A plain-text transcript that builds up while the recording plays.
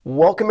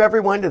Welcome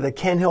everyone to the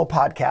Ken Hill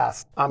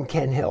Podcast. I'm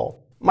Ken Hill.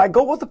 My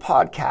goal with the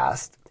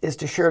podcast is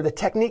to share the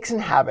techniques and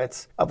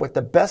habits of what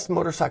the best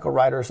motorcycle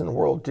riders in the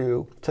world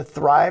do to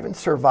thrive and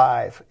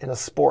survive in a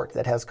sport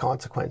that has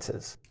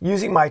consequences.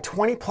 Using my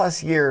 20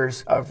 plus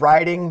years of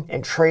riding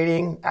and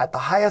training at the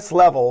highest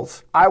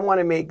levels, I want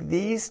to make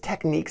these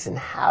techniques and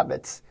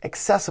habits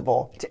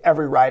accessible to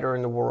every rider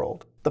in the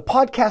world. The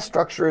podcast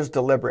structure is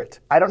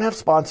deliberate. I don't have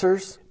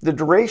sponsors. The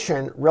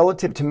duration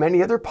relative to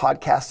many other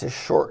podcasts is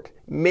short,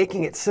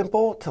 making it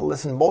simple to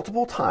listen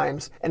multiple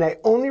times, and I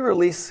only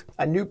release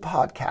a new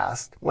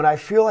podcast when I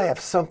feel I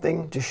have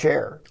something to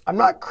share. I'm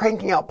not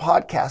cranking out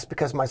podcasts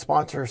because my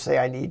sponsors say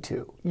I need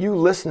to. You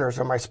listeners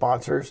are my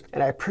sponsors,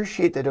 and I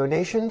appreciate the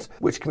donations,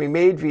 which can be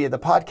made via the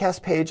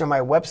podcast page on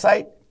my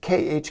website,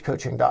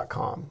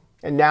 khcoaching.com.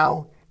 And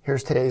now,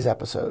 here's today's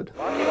episode.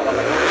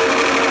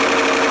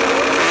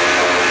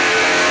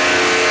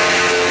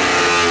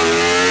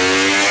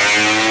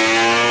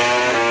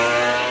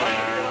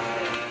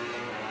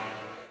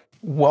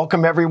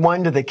 Welcome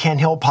everyone to the Ken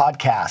Hill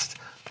Podcast.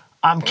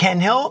 I'm Ken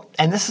Hill,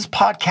 and this is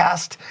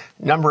podcast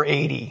number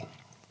 80.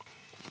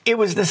 It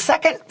was the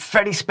second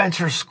Freddie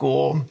Spencer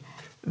school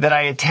that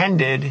I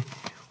attended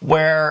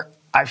where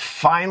I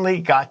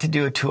finally got to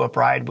do a two-up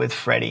ride with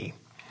Freddie.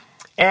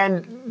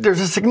 And there's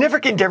a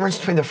significant difference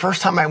between the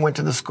first time I went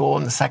to the school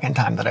and the second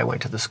time that I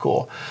went to the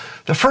school.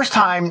 The first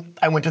time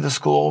I went to the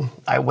school,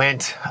 I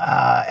went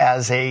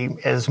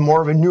as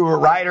more of a newer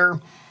rider.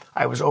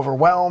 I was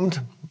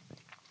overwhelmed.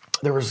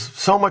 There was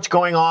so much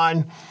going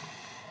on,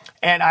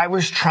 and I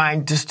was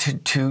trying just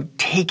to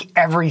take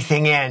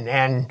everything in.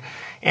 And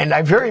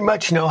I very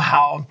much know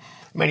how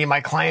many of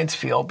my clients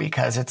feel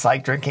because it's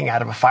like drinking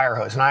out of a fire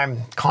hose. And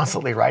I'm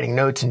constantly writing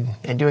notes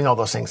and doing all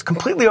those things,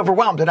 completely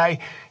overwhelmed. And I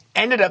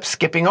ended up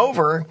skipping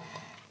over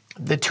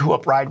the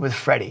two-up ride with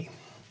Freddie.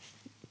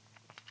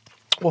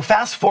 Well,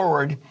 fast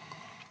forward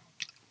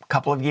a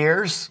couple of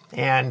years,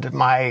 and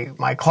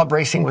my club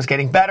racing was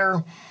getting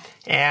better.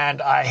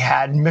 And I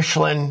had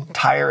Michelin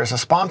Tire as a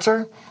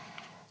sponsor.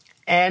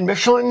 And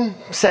Michelin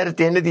said at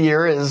the end of the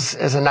year,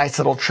 as a nice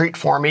little treat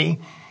for me,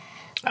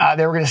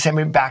 they were going to send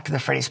me back to the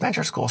Freddie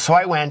Spencer School. So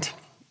I went,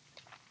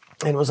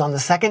 and it was on the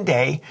second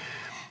day.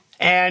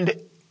 And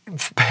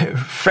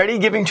Freddie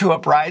giving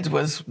two-up rides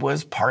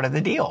was part of the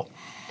deal.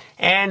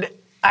 And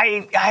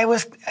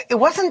it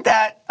wasn't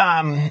that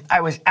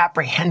I was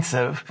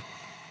apprehensive.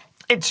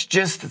 It's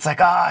like,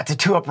 it's a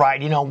two-up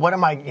ride. What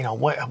am I going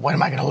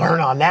to learn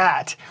on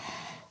that?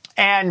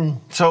 And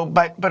so,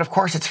 but of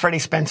course it's Freddie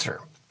Spencer,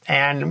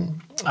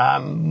 and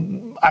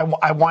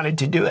I wanted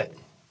to do it.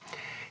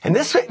 And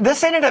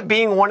this ended up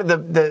being one of the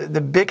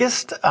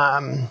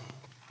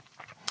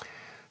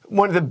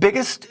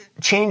biggest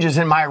changes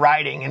in my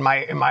riding, in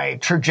my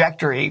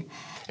trajectory,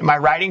 in my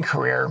riding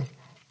career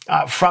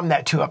from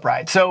that two-up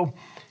ride. So I'm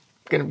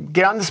going to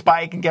get on this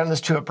bike and get on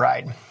this two-up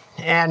ride,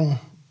 and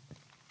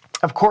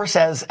of course,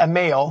 as a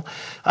male,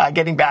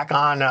 getting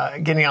on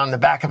the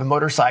back of a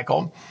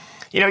motorcycle,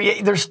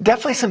 there's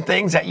definitely some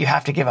things that you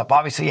have to give up.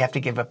 Obviously, you have to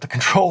give up the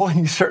control, and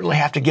you certainly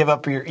have to give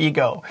up your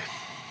ego.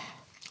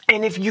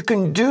 And if you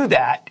can do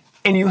that,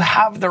 and you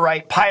have the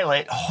right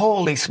pilot,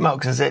 holy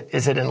smokes, is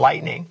it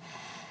enlightening?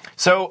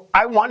 So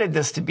I wanted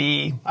this to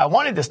be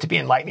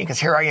enlightening because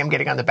here I am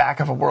getting on the back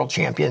of a world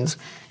champion's,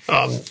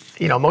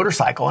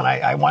 motorcycle, and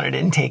I wanted to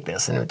intake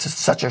this, and it's just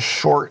such a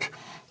short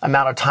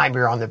amount of time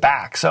you're on the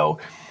back. So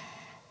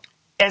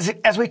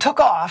as we took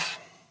off,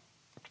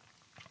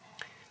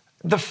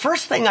 the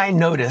first thing I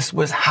noticed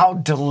was how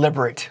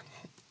deliberate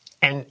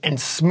and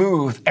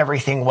smooth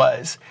everything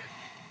was.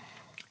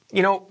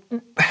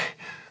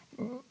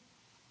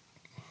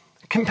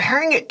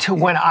 Comparing it to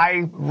when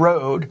I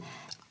rode,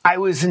 I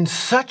was in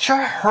such a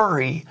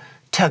hurry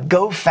to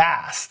go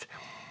fast.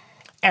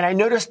 And I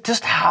noticed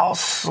just how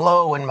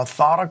slow and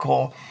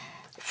methodical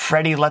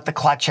Freddie let the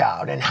clutch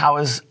out and how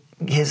his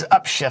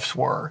upshifts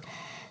were,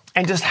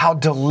 and just how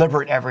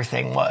deliberate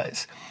everything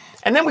was.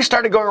 And then we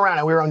started going around,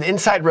 and we were on the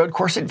inside road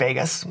course at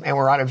Vegas, and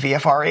we're on a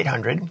VFR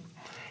 800.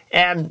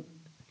 And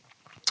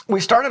we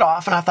started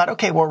off, and I thought,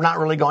 okay, well, we're not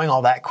really going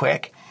all that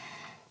quick.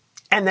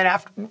 And then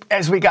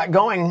as we got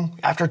going,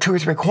 after 2 or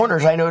 3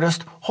 corners, I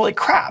noticed, holy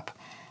crap,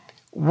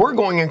 we're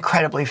going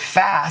incredibly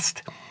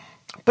fast,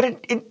 but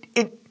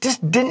it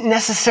just didn't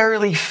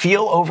necessarily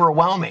feel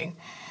overwhelming.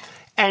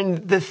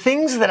 And the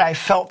things that I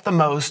felt the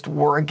most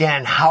were,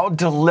 again, how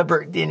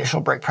deliberate the initial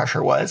brake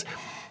pressure was,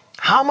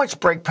 how much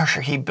brake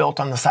pressure he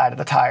built on the side of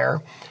the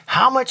tire,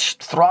 how much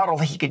throttle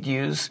he could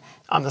use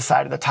on the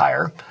side of the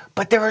tire,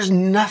 but there was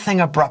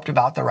nothing abrupt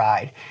about the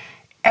ride.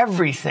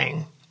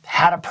 Everything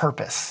had a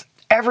purpose.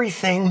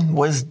 Everything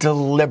was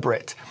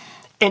deliberate,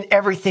 and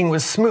everything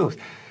was smooth.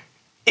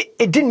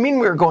 It didn't mean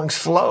we were going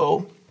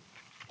slow,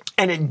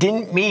 and it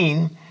didn't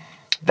mean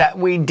that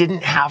we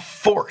didn't have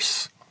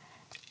force.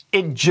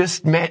 It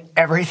just meant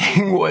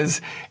everything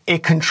was a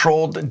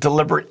controlled,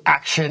 deliberate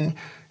action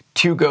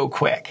to go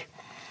quick.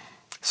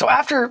 So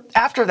after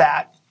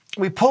that,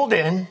 we pulled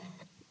in,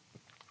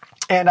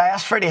 and I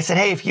asked Freddie, I said,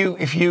 hey, if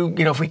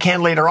we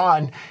can later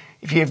on,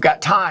 if you've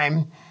got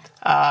time,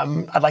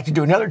 I'd like to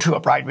do another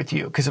 2-up ride with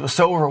you because it was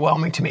so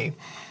overwhelming to me.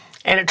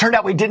 And it turned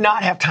out we did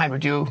not have time to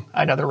do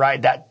another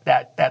ride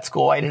that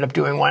school. I ended up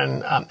doing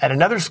one at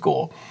another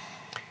school.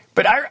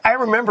 But I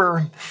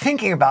remember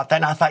thinking about that,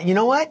 and I thought, you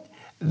know what?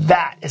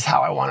 That is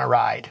how I want to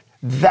ride.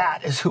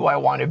 That is who I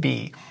want to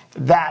be.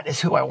 That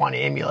is who I want to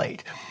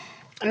emulate.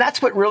 And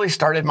that's what really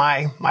started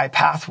my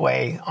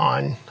pathway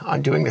on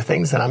doing the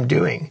things that I'm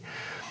doing.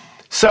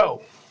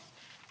 So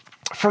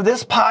for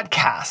this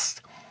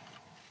podcast,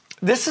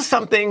 this is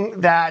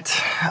something that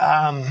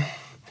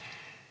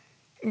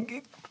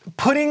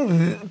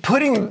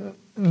putting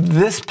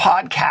this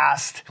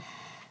podcast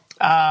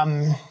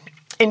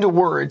into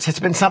words, it's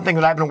been something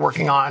that I've been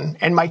working on,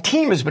 and my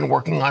team has been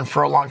working on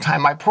for a long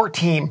time. My poor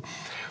team,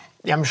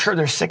 I'm sure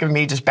they're sick of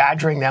me just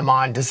badgering them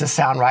on, does this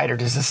sound right, or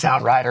does this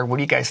sound right, or what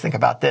do you guys think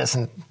about this?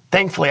 And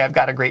thankfully, I've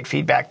got a great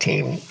feedback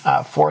team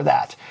for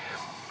that.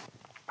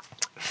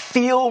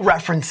 Feel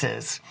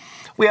references.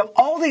 We have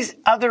all these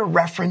other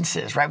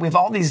references, right? We have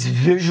all these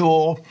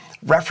visual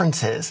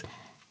references.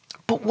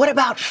 But what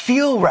about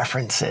feel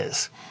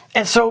references?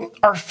 And so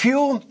are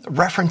feel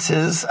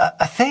references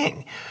a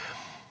thing?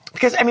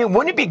 Because,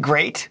 wouldn't it be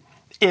great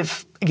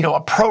if,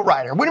 a pro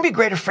rider, wouldn't it be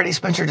great if Freddie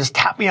Spencer just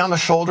tapped me on the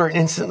shoulder and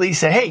instantly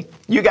said, hey,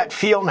 you got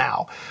feel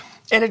now?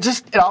 And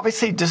it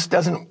obviously just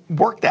doesn't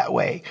work that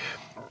way.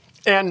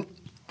 And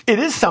it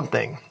is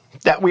something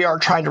that we are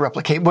trying to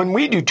replicate when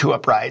we do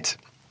 2-up rides.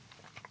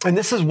 And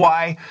this is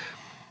why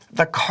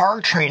the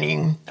car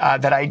training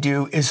that I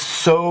do is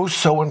so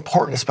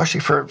important,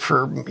 especially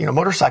for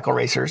motorcycle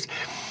racers.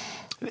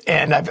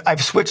 And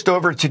I've switched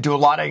over to do a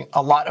lot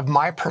of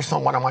my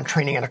personal one-on-one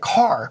training in a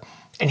car.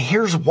 And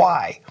here's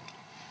why.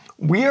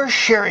 We are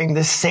sharing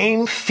the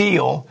same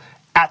feel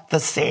at the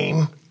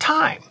same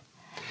time.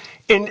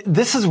 And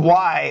this is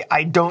why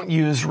I don't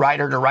use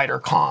rider-to-rider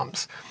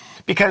comms.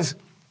 Because,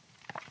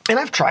 and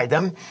I've tried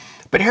them,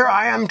 but here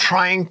I am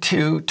trying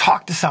to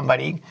talk to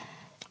somebody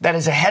that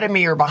is ahead of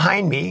me or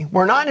behind me.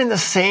 We're not in the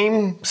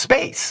same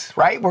space,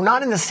 right? We're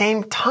not in the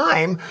same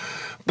time,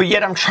 but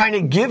yet I'm trying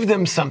to give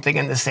them something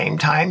in the same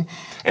time.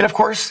 And of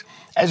course,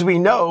 as we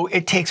know,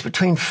 it takes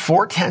between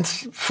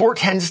 4/10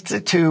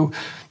 to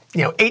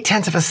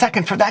 8/10 of a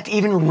second for that to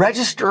even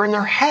register in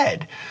their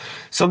head.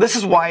 So this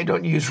is why I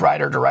don't use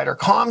rider-to-rider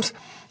comms,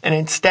 and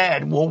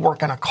instead we'll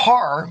work on a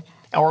car,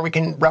 or we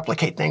can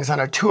replicate things on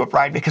a 2-up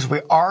ride because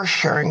we are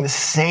sharing the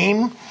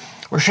same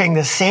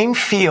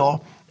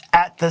feel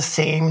at the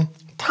same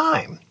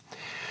time.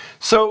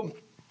 So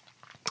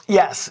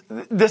yes,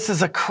 this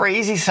is a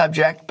crazy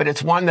subject, but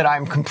it's one that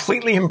I'm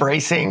completely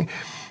embracing,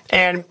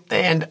 and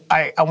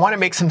I want to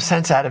make some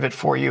sense out of it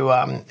for you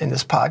in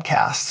this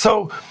podcast.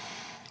 So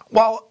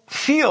while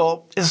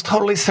feel is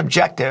totally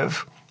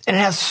subjective, and it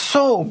has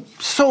so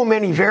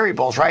many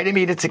variables, right?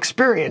 It's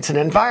experience and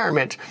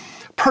environment,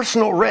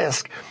 personal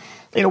risk.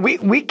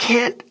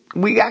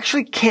 We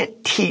actually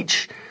can't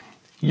teach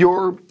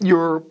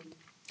your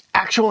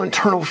actual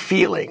internal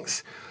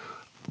feelings.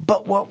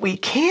 But what we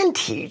can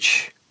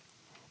teach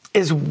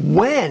is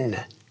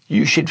when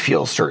you should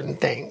feel certain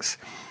things.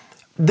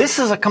 This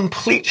is a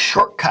complete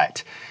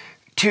shortcut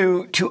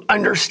to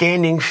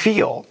understanding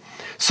feel.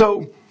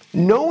 So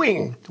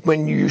knowing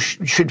when you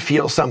should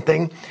feel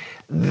something,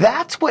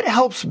 that's what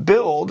helps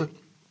build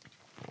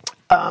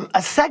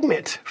a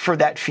segment for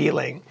that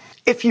feeling.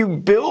 If you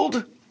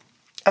build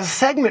a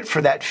segment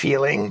for that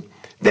feeling,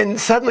 then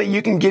suddenly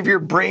you can give your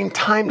brain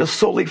time to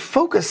solely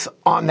focus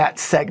on that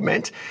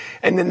segment.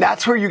 And then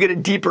that's where you get a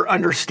deeper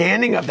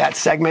understanding of that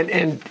segment.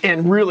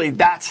 And really,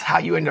 that's how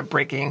you end up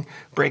breaking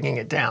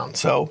it down.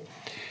 So,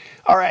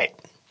 all right.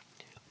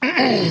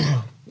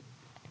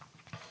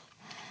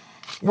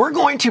 We're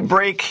going to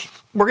break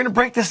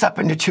this up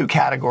into 2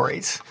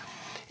 categories.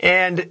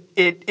 And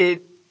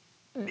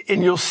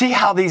and you'll see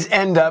how these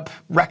end up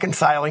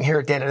reconciling here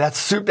at the end. And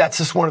that's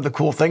just one of the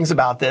cool things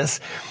about this.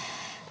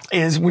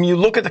 Is when you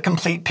look at the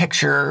complete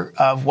picture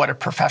of what a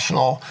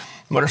professional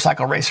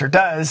motorcycle racer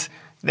does,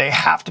 they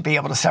have to be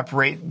able to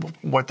separate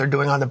what they're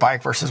doing on the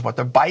bike versus what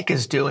the bike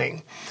is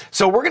doing.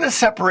 So we're going to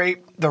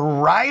separate the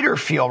rider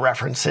feel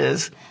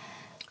references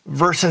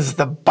versus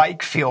the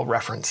bike feel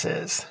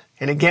references.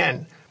 And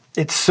again,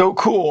 it's so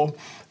cool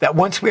that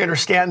once we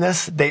understand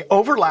this, they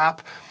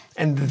overlap,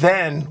 and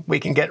then we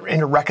can get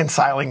into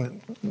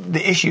reconciling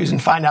the issues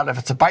and find out if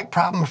it's a bike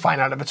problem or find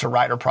out if it's a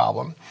rider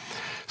problem.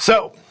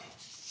 So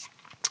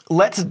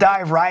let's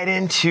dive right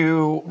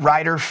into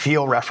rider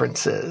feel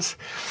references.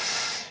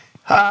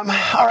 All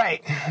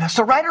right,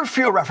 so rider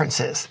feel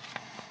references.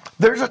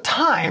 There's a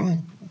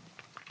time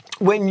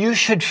when you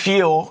should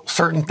feel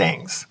certain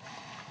things.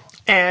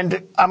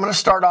 And I'm going to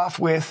start off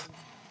with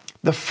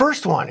the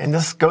first one, and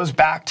this goes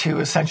back to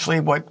essentially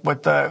what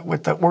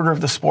the order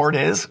of the sport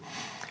is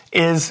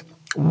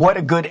what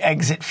a good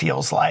exit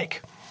feels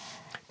like.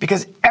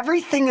 Because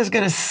everything is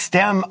going to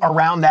stem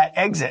around that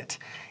exit.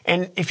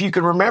 And if you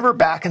can remember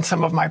back in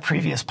some of my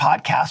previous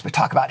podcasts, we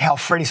talk about how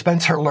Freddie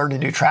Spencer learned a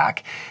new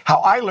track, how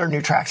I learn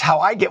new tracks, how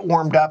I get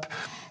warmed up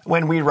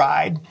when we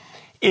ride,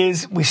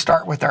 is we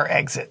start with our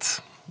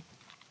exits.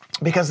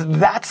 because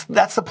that's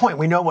the point.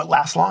 We know what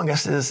lasts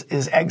longest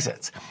is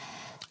exits.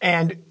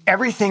 And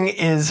everything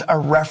is a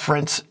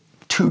reference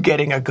to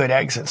getting a good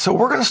exit. So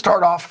we're going to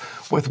start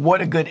off with what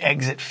a good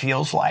exit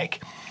feels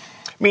like.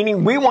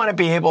 Meaning we want to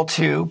be able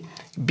to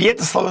be at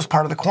the slowest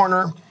part of the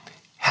corner,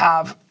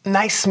 have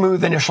nice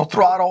smooth initial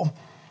throttle,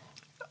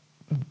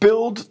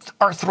 build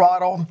our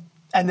throttle,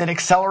 and then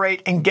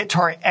accelerate and get to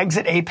our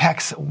exit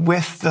apex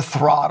with the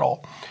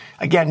throttle.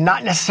 Again,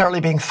 not necessarily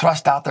being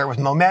thrust out there with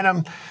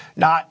momentum,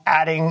 not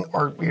adding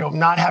or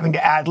not having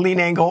to add lean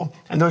angle,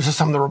 and those are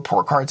some of the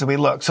report cards that we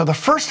look. So the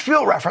first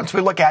feel reference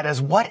we look at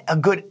is what a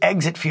good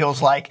exit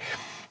feels like,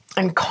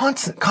 and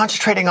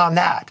concentrating on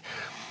that.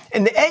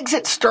 And the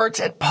exit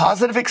starts at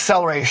positive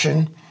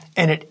acceleration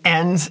and it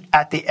ends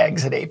at the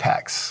exit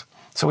apex.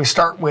 So we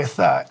start with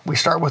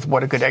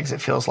what a good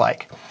exit feels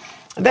like.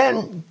 And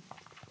then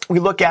we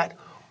look at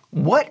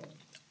what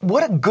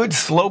a good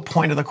slow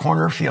point of the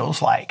corner feels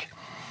like.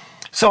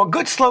 So a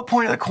good slow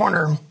point of the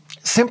corner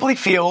simply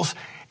feels,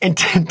 and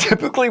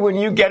typically when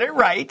you get it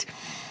right,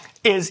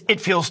 is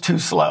it feels too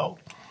slow.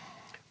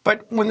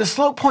 But when the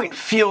slow point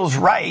feels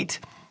right,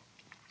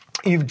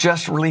 you've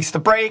just released the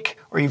brake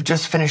or you've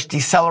just finished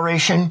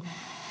deceleration.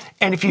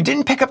 And if you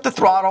didn't pick up the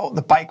throttle,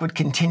 the bike would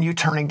continue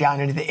turning down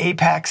into the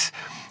apex.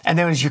 And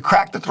then as you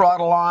crack the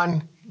throttle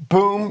on,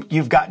 boom,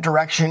 you've got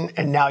direction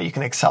and now you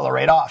can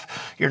accelerate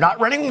off. You're not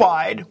running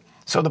wide.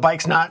 So the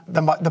bike's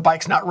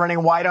not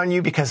running wide on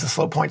you because the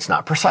slow point's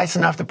not precise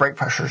enough. The brake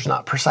pressure is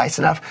not precise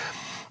enough.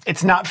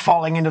 It's not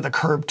falling into the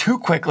curb too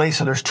quickly,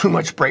 so there's too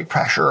much brake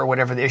pressure or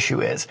whatever the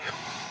issue is.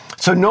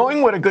 So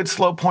knowing what a good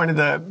slow point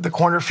of the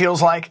corner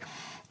feels like,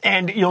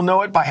 and you'll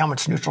know it by how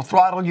much neutral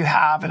throttle you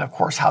have, and of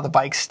course how the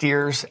bike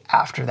steers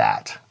after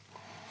that.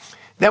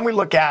 Then we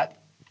look at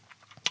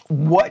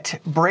what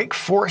brake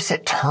force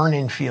at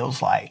turn-in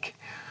feels like.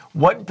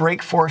 What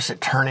brake force at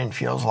turn-in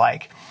feels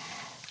like.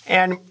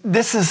 And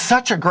this is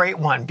such a great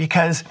one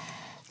because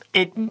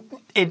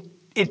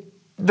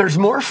there's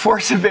more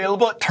force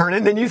available at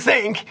turn-in than you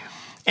think.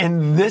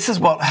 And this is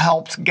what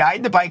helps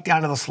guide the bike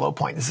down to the slow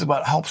point. This is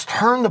what helps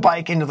turn the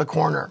bike into the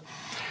corner.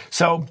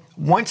 So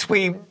once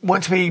we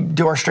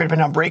do our straight up and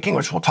down braking,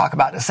 which we'll talk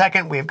about in a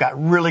second, we've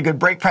got really good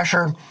brake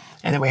pressure.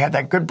 And then we have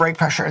that good brake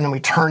pressure, and then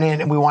we turn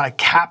in and we want to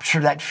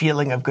capture that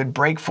feeling of good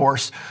brake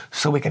force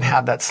so we can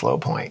have that slow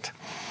point.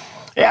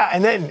 Yeah,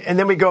 and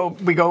then we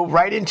go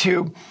right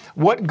into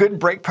what good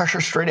brake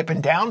pressure straight up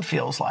and down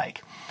feels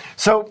like.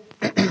 So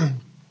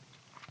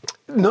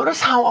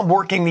notice how I'm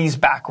working these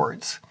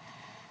backwards,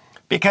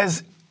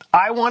 because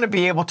I want to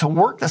be able to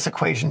work this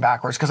equation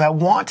backwards because I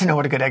want to know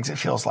what a good exit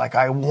feels like.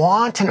 I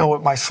want to know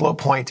what my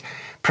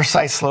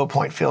precise slow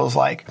point feels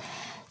like.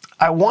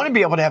 I want to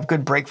be able to have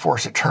good brake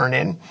force at turn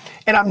in,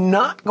 and I'm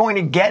not going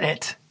to get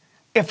it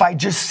if I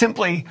just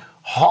simply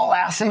haul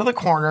ass into the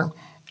corner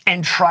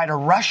and try to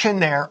rush in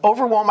there,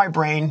 overwhelm my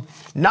brain,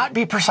 not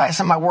be precise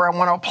on where I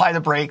want to apply the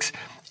brakes,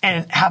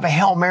 and have a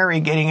Hail Mary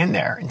getting in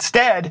there.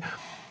 Instead,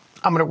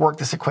 I'm going to work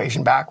this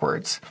equation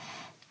backwards.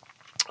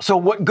 So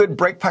what good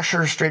brake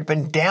pressure straight up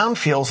and down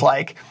feels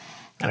like,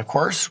 and of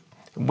course,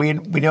 we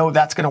know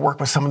that's going to work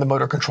with some of the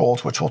motor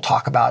controls, which we'll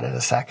talk about in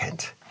a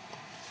second.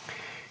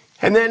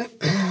 And then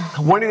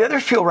one of the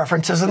other feel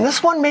references, and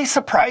this one may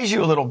surprise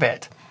you a little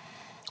bit,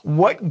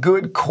 what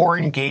good core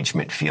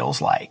engagement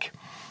feels like.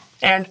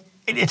 And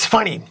it's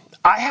funny,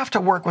 I have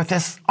to work with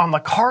this on the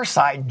car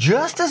side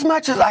just as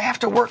much as I have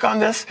to work on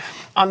this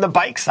on the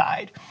bike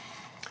side.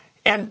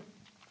 And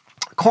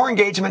core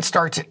engagement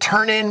starts at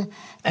turn-in,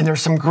 and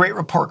there's some great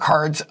report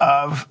cards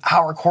of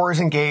how our core is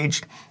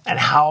engaged and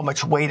how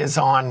much weight is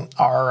on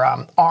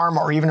our arm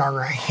or even on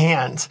our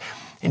hands.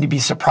 And you'd be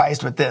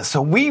surprised with this.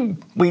 So we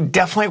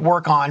definitely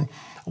work on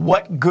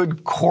what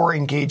good core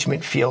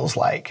engagement feels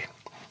like.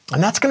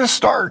 And that's going to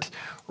start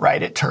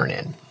right at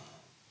turn-in.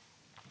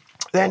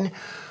 Then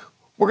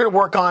we're going to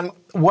work on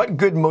what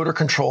good motor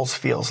controls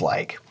feels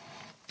like.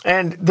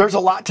 And there's a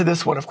lot to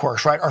this one, of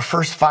course, right? Our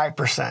first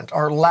 5%,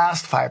 our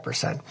last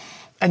 5%,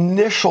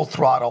 initial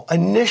throttle,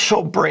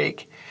 initial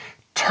brake,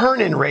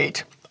 turn-in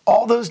rate,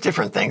 all those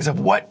different things of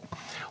what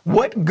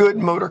good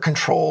motor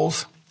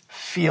controls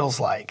feels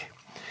like.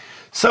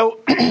 So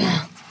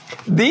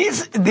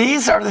these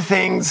are the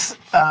things,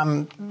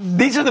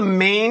 these are the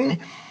main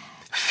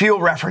feel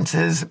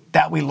references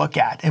that we look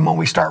at. And when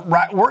we start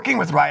working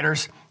with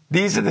riders,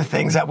 these are the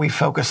things that we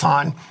focus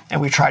on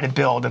and we try to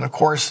build. And of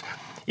course,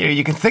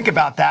 you can think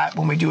about that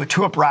when we do a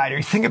two-up ride, or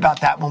you think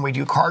about that when we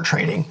do car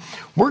training.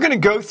 We're going to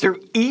go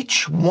through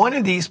each one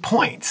of these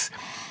points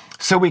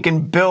so we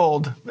can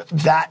build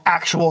that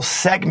actual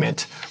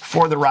segment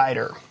for the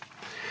rider.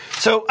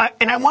 So, I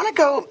want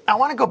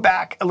to go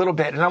back a little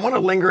bit, and I want to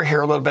linger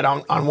here a little bit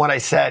on what I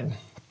said,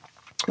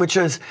 which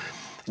is,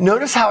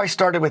 notice how I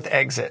started with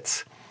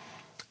exits.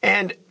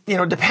 And,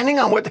 depending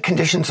on what the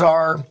conditions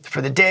are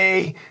for the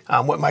day,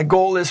 what my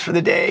goal is for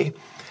the day,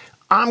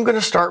 I'm going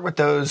to start with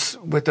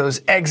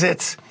those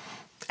exits,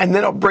 and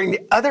then I'll bring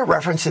the other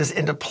references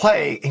into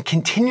play and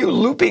continue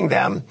looping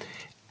them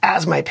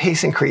as my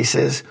pace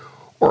increases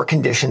or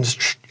conditions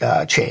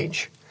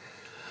change.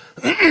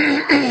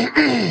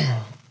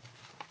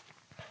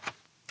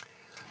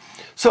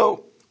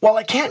 So while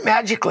I can't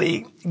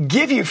magically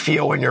give you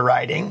feel when you're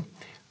riding,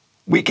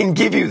 we can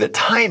give you the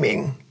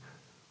timing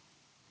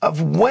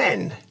of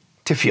when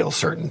to feel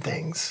certain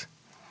things.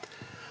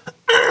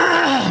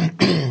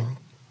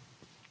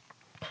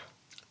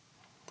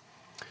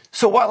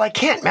 So while I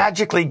can't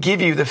magically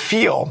give you the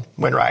feel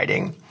when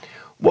riding,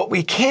 what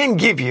we can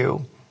give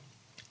you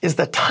is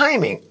the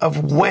timing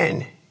of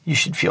when you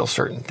should feel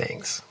certain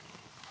things.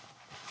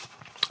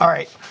 All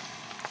right,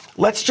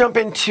 let's jump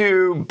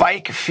into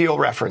bike feel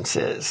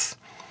references.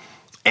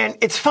 And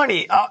it's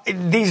funny,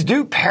 these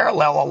do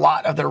parallel a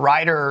lot of the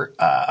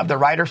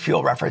rider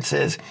feel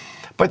references,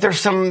 but there's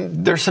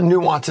some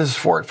nuances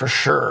for it for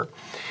sure.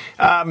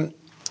 And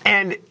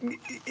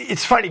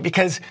it's funny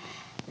because,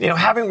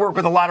 having worked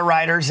with a lot of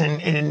riders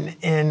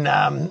in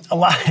a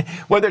lot,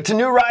 whether it's a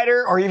new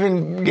rider or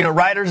even,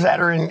 riders that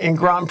are in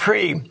Grand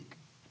Prix,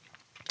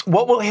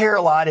 what we'll hear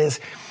a lot is,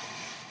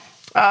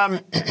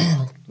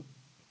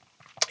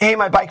 hey,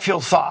 my bike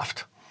feels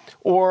soft,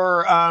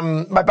 or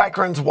my bike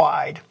runs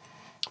wide.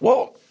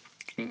 Well,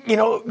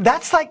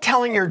 that's like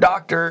telling your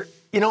doctor,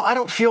 I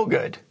don't feel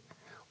good.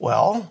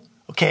 Well,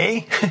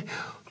 okay.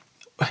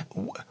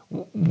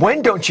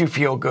 When don't you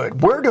feel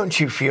good? Where don't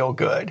you feel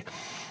good?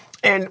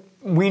 And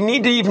we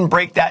need to even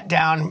break that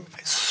down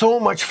so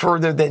much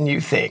further than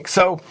you think.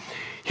 So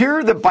here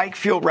are the bike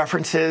feel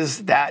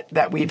references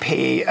that we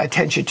pay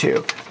attention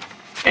to.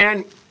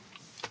 And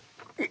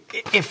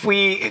if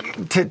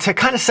to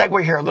kind of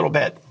segue here a little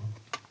bit,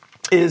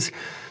 is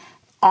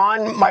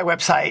on my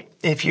website,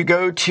 if you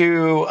go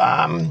to,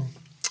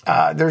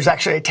 there's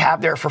actually a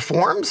tab there for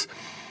forms.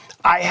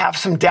 I have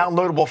some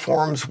downloadable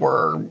forms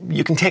where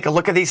you can take a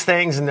look at these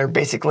things, and they're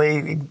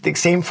basically the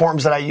same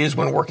forms that I use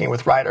when working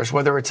with riders,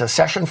 whether it's a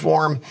session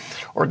form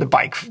or the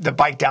bike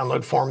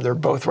download form. They're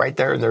both right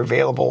there, and they're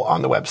available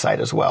on the website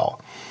as well.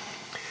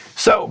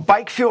 So,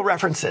 bike feel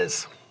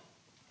references.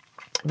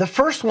 The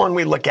first one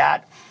we look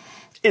at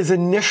is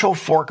initial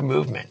fork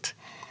movement.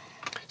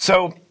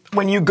 So,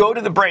 when you go to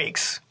the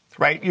brakes,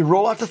 right, you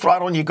roll out the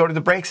throttle and you go to the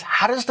brakes,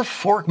 how does the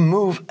fork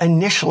move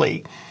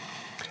initially?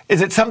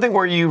 Is it something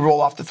where you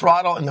roll off the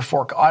throttle and the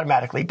fork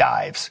automatically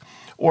dives?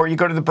 Or you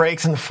go to the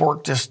brakes and the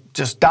fork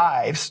just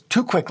dives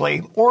too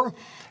quickly? Or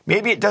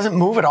maybe it doesn't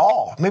move at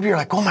all. Maybe you're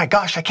like, oh my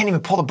gosh, I can't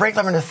even pull the brake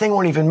lever and the thing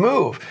won't even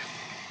move.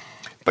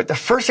 But the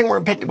first thing we're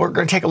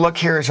going to take a look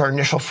here is our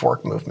initial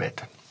fork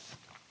movement.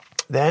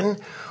 Then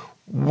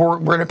we're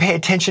going to pay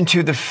attention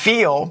to the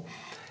feel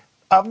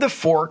of the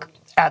fork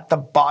at the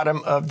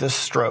bottom of the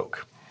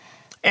stroke.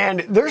 And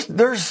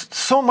there's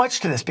so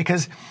much to this,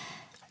 because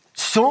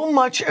so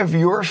much of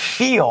your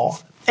feel,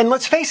 and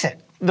let's face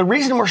it, the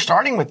reason we're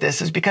starting with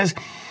this is because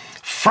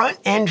front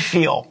end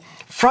feel,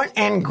 front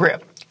end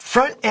grip,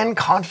 front end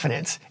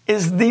confidence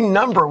is the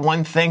number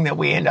one thing that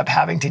we end up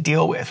having to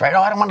deal with, right?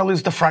 Oh, I don't want to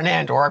lose the front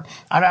end, or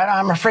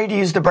I'm afraid to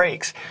use the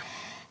brakes.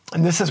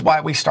 And this is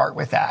why we start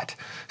with that.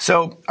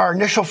 So our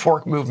initial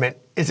fork movement,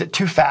 is it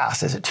too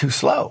fast? Is it too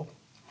slow?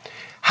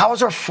 How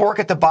is our fork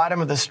at the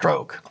bottom of the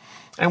stroke?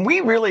 And we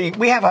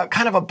have a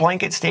kind of a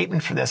blanket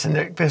statement for this, and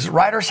because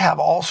riders have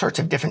all sorts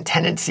of different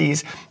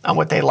tendencies on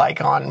what they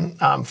like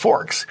on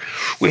forks.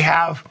 We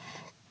have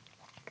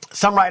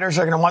some riders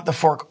are going to want the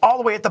fork all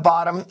the way at the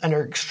bottom, and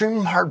they're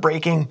extremely hard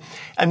braking,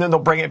 and then they'll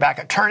bring it back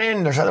at turn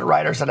in. There's other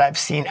riders that I've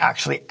seen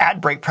actually add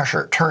brake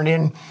pressure at turn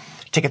in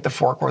to get the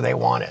fork where they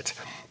want it.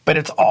 But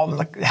it's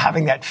all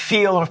having that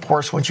feel, and of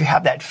course, once you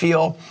have that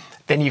feel,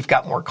 then you've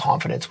got more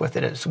confidence with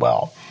it as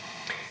well.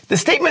 The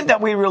statement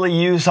that we really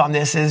use on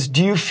this is,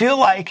 do you feel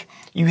like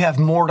you have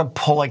more to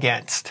pull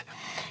against?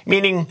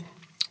 Meaning,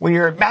 when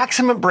you're at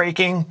maximum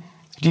braking,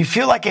 do you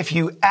feel like if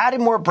you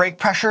added more brake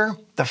pressure,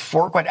 the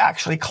fork would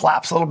actually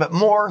collapse a little bit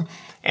more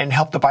and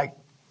help the bike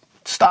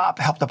stop,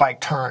 help the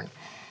bike turn?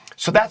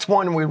 So that's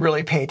one we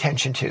really pay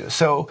attention to.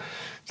 So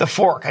the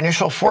fork,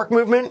 initial fork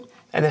movement,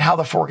 and then how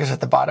the fork is at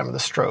the bottom of the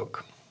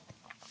stroke.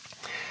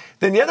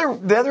 Then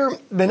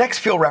the next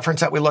feel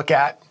reference that we look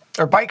at,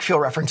 or bike feel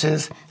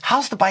references,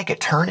 how's the bike at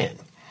turn in?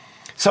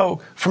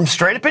 So from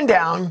straight up and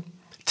down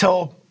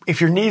till if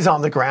your knee's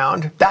on the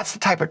ground, that's the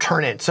type of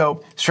turn in.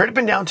 So straight up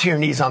and down to your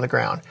knees on the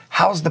ground.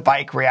 How's the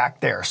bike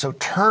react there? So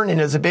turn in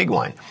is a big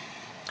one.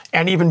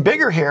 And even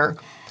bigger here,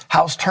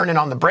 how's turn in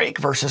on the brake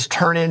versus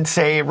turn in,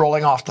 say,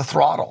 rolling off the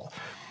throttle?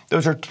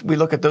 We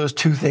look at those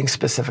two things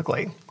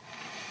specifically.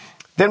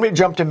 Then we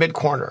jump to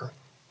mid-corner.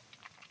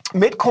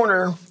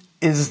 Mid-corner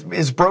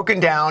is broken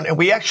down, and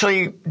we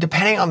actually,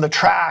 depending on the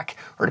track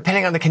or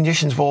depending on the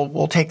conditions,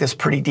 we'll take this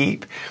pretty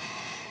deep.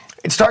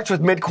 It starts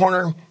with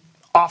mid-corner,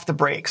 off the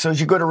brake. So as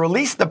you go to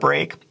release the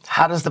brake,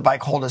 how does the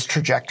bike hold its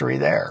trajectory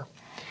there?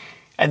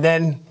 And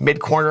then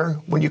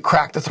mid-corner, when you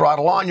crack the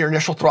throttle on, your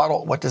initial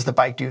throttle, what does the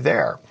bike do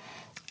there?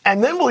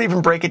 And then we'll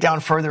even break it down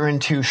further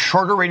into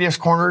shorter radius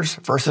corners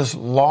versus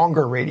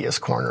longer radius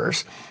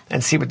corners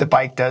and see what the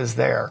bike does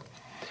there.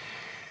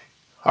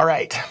 All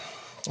right.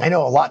 I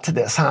know a lot to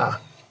this, huh?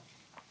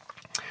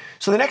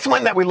 So the next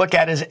one that we look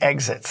at is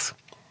exits.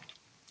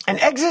 And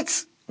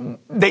exits,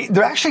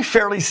 they're actually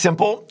fairly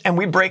simple, and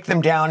we break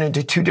them down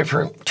into two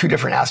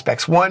different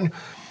aspects. One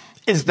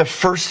is the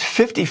first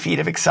 50 feet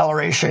of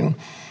acceleration,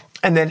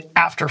 and then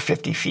after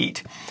 50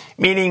 feet,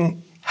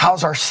 meaning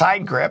how's our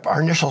side grip,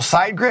 our initial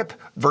side grip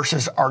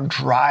versus our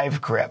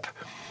drive grip.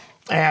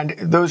 And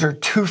those are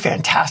two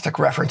fantastic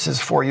references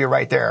for you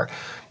right there.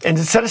 And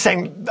instead of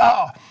saying,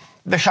 oh,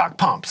 the shock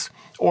pumps,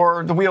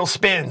 or the wheel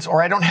spins,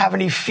 or I don't have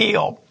any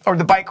feel, or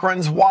the bike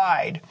runs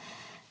wide,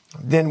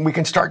 then we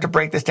can start to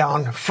break this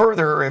down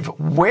further of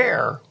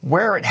where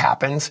it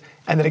happens,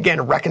 and then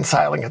again,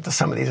 reconciling it to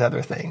some of these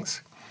other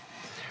things.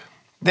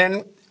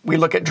 Then we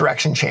look at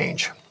direction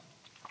change.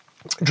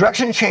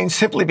 Direction change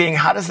simply being,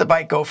 how does the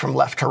bike go from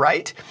left to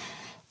right?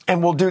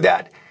 And we'll do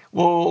that.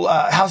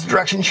 How's the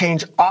direction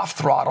change off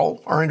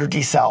throttle or under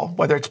decel,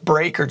 whether it's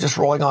brake or just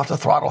rolling off the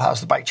throttle,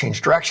 how's the bike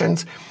change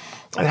directions?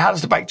 And how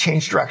does the bike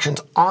change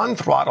directions on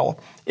throttle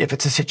if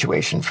it's a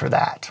situation for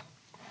that?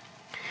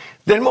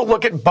 Then we'll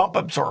look at bump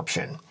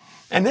absorption.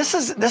 And this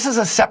is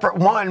a separate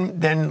one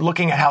than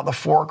looking at how the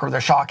fork or the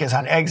shock is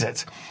on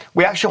exits.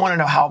 We actually want to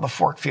know how the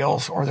fork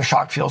feels or the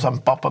shock feels on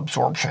bump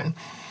absorption.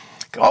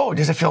 Oh,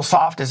 does it feel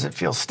soft? Does it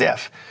feel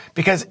stiff?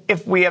 Because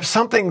if we have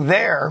something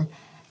there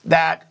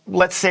that,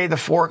 let's say the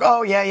fork,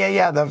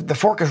 the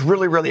fork is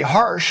really, really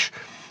harsh,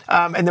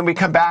 and then we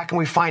come back and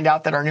we find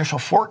out that our initial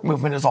fork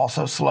movement is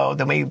also slow,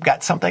 then we've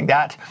got something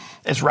that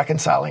is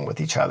reconciling with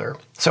each other.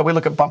 So we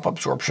look at bump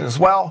absorption as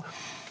well.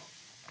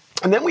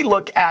 And then we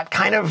look at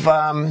kind of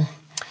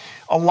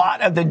a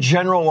lot of the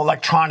general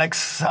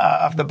electronics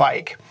of the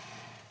bike.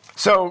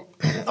 So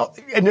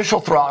initial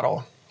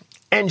throttle,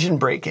 engine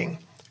braking,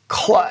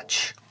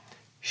 clutch,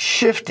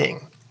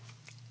 shifting,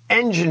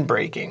 engine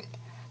braking.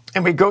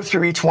 And we go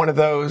through each one of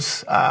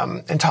those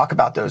and talk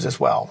about those as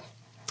well.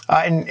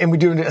 And we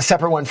do a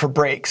separate one for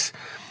brakes.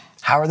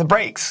 How are the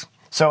brakes?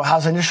 So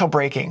how's initial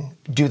braking?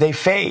 Do they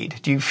fade?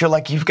 Do you feel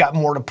like you've got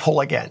more to pull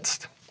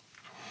against?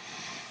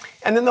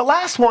 And then the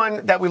last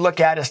one that we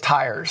look at is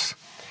tires.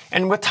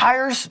 And with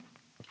tires,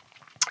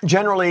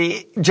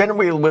 generally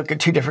we look at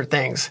two different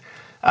things.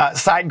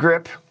 Side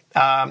grip,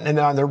 and then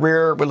on the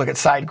rear, we look at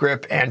side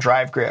grip and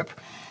drive grip.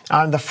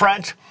 On the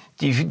front,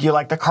 do you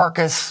like the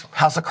carcass?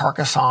 How's the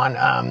carcass on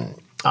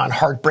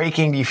hard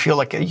braking? Do you feel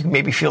like you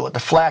maybe feel it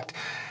deflect?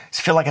 Does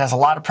it feel like it has a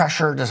lot of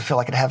pressure? Does it feel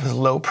like it has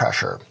low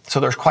pressure? So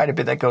there's quite a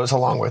bit that goes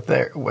along with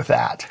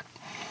that.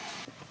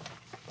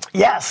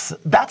 Yes,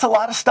 that's a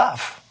lot of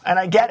stuff, and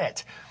I get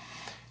it.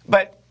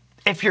 But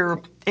if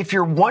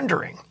you're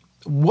wondering,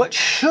 what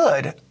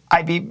should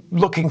I be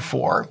looking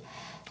for?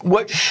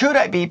 What should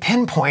I be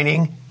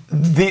pinpointing?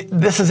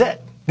 This is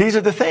it. These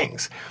are the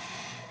things.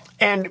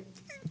 And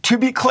to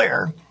be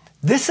clear,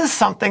 this is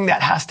something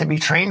that has to be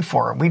trained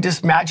for. We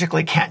just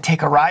magically can't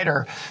take a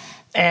rider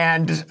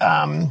and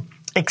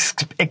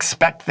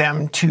expect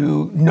them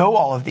to know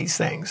all of these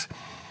things.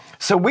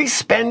 So we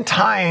spend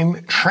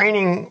time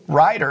training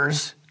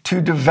riders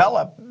to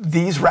develop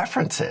these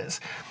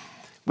references.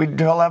 We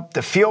develop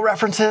the feel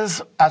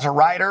references as a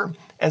rider,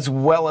 as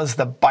well as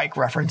the bike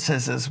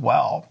references as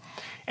well.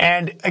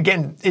 And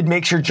again, it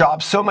makes your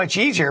job so much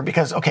easier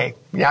because, okay,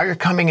 now you're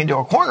coming into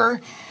a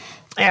corner,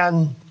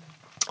 and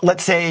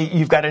let's say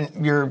you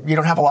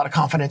don't have a lot of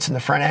confidence in the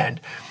front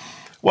end.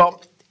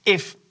 Well,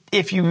 if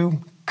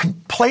you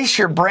place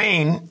your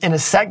brain in a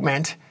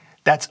segment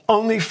that's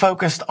only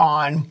focused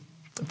on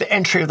the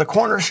entry of the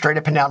corner, straight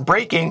up and down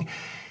braking,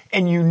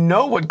 and you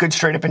know what good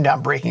straight up and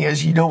down braking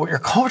is, you know what you're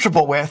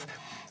comfortable with,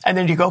 and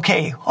then you go,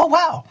 okay, oh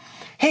wow,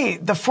 hey,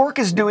 the fork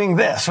is doing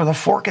this or the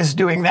fork is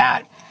doing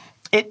that.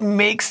 It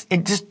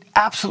just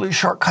absolutely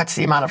shortcuts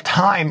the amount of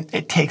time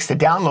it takes to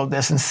download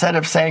this instead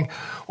of saying,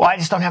 well, I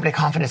just don't have any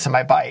confidence in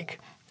my bike.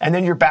 And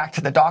then you're back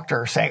to the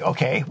doctor saying,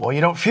 okay, well,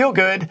 you don't feel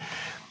good.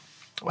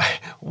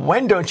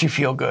 When don't you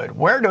feel good?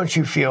 Where don't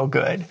you feel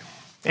good?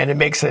 And it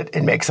makes it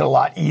a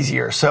lot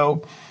easier.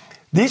 So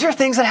these are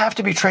things that have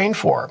to be trained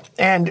for.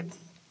 And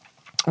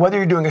whether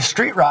you're doing a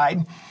street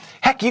ride,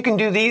 heck, you can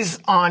do these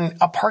on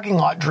a parking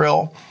lot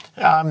drill,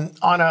 on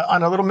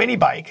a little mini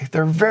bike.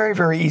 They're very,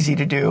 very easy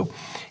to do.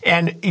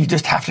 And you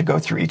just have to go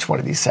through each one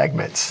of these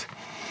segments.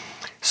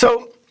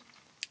 So,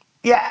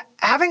 yeah,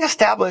 having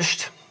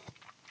established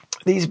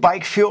these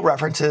bike feel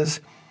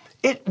references,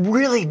 it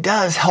really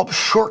does help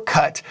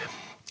shortcut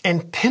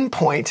and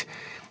pinpoint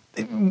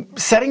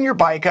setting your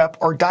bike up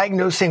or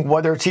diagnosing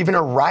whether it's even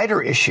a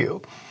rider issue.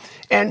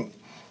 And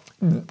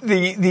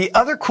the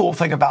other cool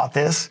thing about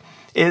this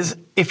is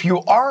if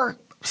you are,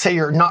 say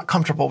you're not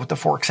comfortable with the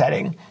fork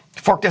setting,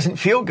 the fork doesn't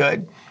feel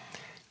good,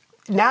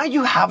 now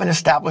you have an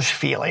established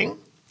feeling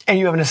and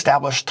you have an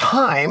established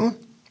time,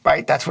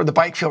 right? That's where the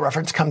bike feel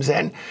reference comes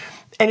in.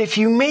 And if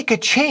you make a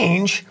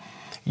change,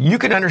 you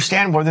can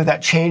understand whether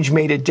that change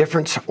made a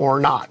difference or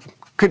not.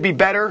 Could be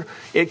better,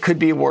 it could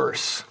be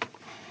worse.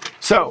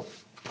 So,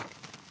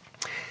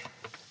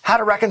 how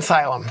to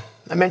reconcile them.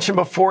 I mentioned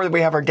before that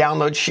we have our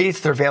download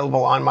sheets. They're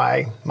available on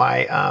my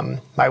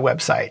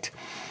website.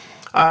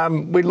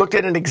 We looked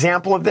at an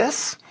example of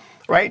this,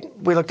 right?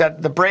 We looked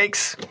at the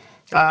brakes.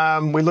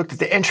 We looked at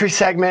the entry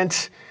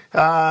segment.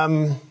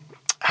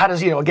 How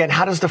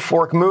how does the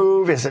fork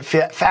move? Is it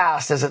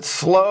fast? Is it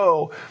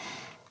slow?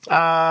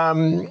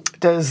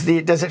 Does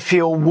it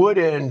feel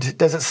woodened?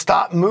 Does it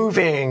stop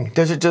moving?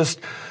 Does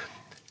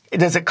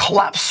it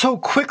collapse so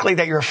quickly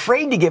that you're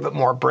afraid to give it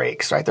more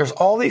breaks, right? There's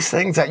all these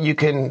things that you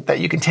can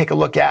take a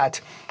look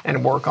at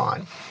and work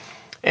on.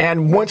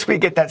 And once we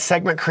get that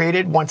segment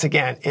created, once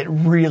again, it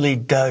really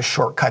does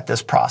shortcut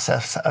this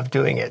process of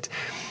doing it.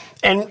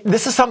 And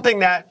this is something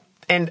that,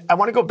 and I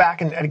want to go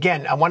back and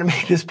again, I want to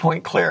make this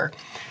point clear.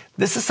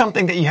 This is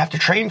something that you have to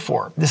train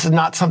for. This is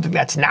not something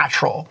that's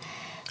natural.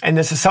 And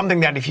this is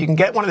something that if you can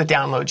get one of the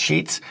download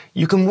sheets,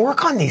 you can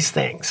work on these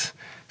things.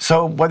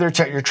 So whether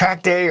it's at your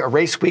track day or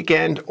race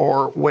weekend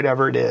or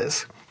whatever it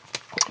is.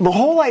 The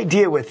whole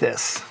idea with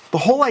this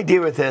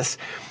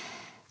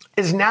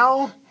is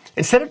now,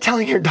 instead of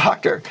telling your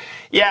doctor,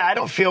 yeah, I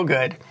don't feel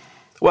good.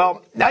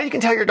 Well, now you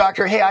can tell your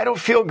doctor, hey, I don't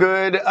feel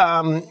good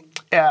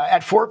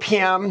at 4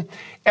 p.m.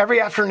 every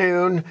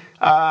afternoon.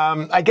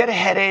 I get a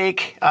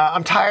headache.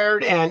 I'm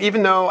tired. And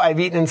even though I've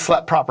eaten and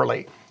slept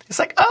properly, it's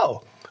like,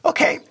 oh,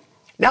 okay.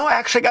 Now I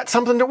actually got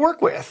something to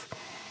work with.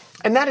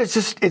 And that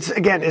is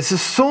it's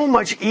just so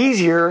much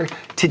easier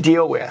to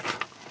deal with.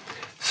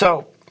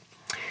 So,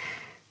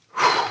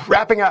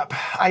 wrapping up,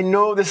 I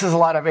know this is a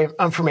lot of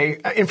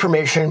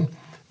information.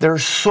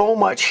 There's so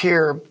much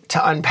here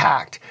to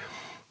unpack.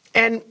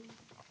 And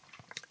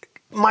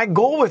my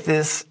goal with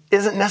this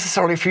isn't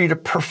necessarily for you to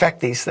perfect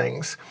these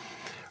things.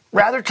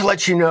 Rather to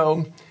let you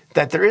know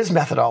that there is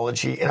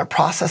methodology and a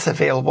process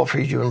available for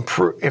you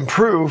to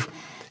improve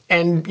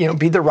and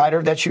be the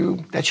rider that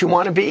you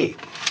want to be.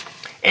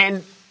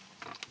 And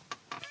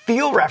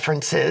feel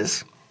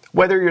references,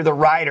 whether you're the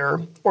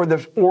rider or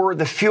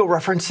the feel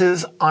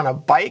references on a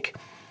bike,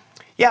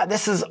 yeah,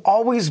 this has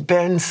always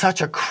been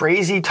such a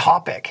crazy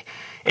topic.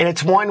 And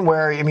it's one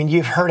where,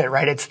 you've heard it,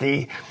 right? It's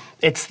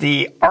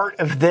the art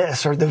of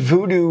this or the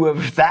voodoo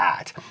of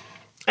that.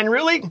 And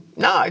really,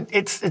 no,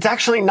 it's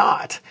actually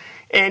not.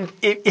 And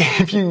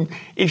if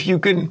you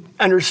can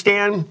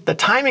understand the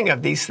timing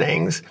of these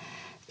things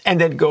and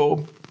then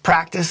go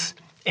practice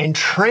and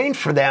train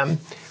for them,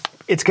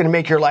 it's going to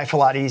make your life a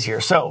lot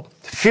easier. So,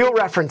 feel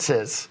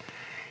references.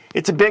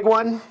 It's a big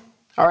one.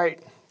 All right,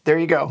 there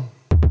you go.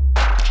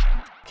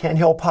 Ken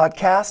Hill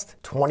Podcast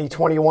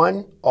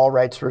 2021, all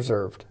rights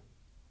reserved.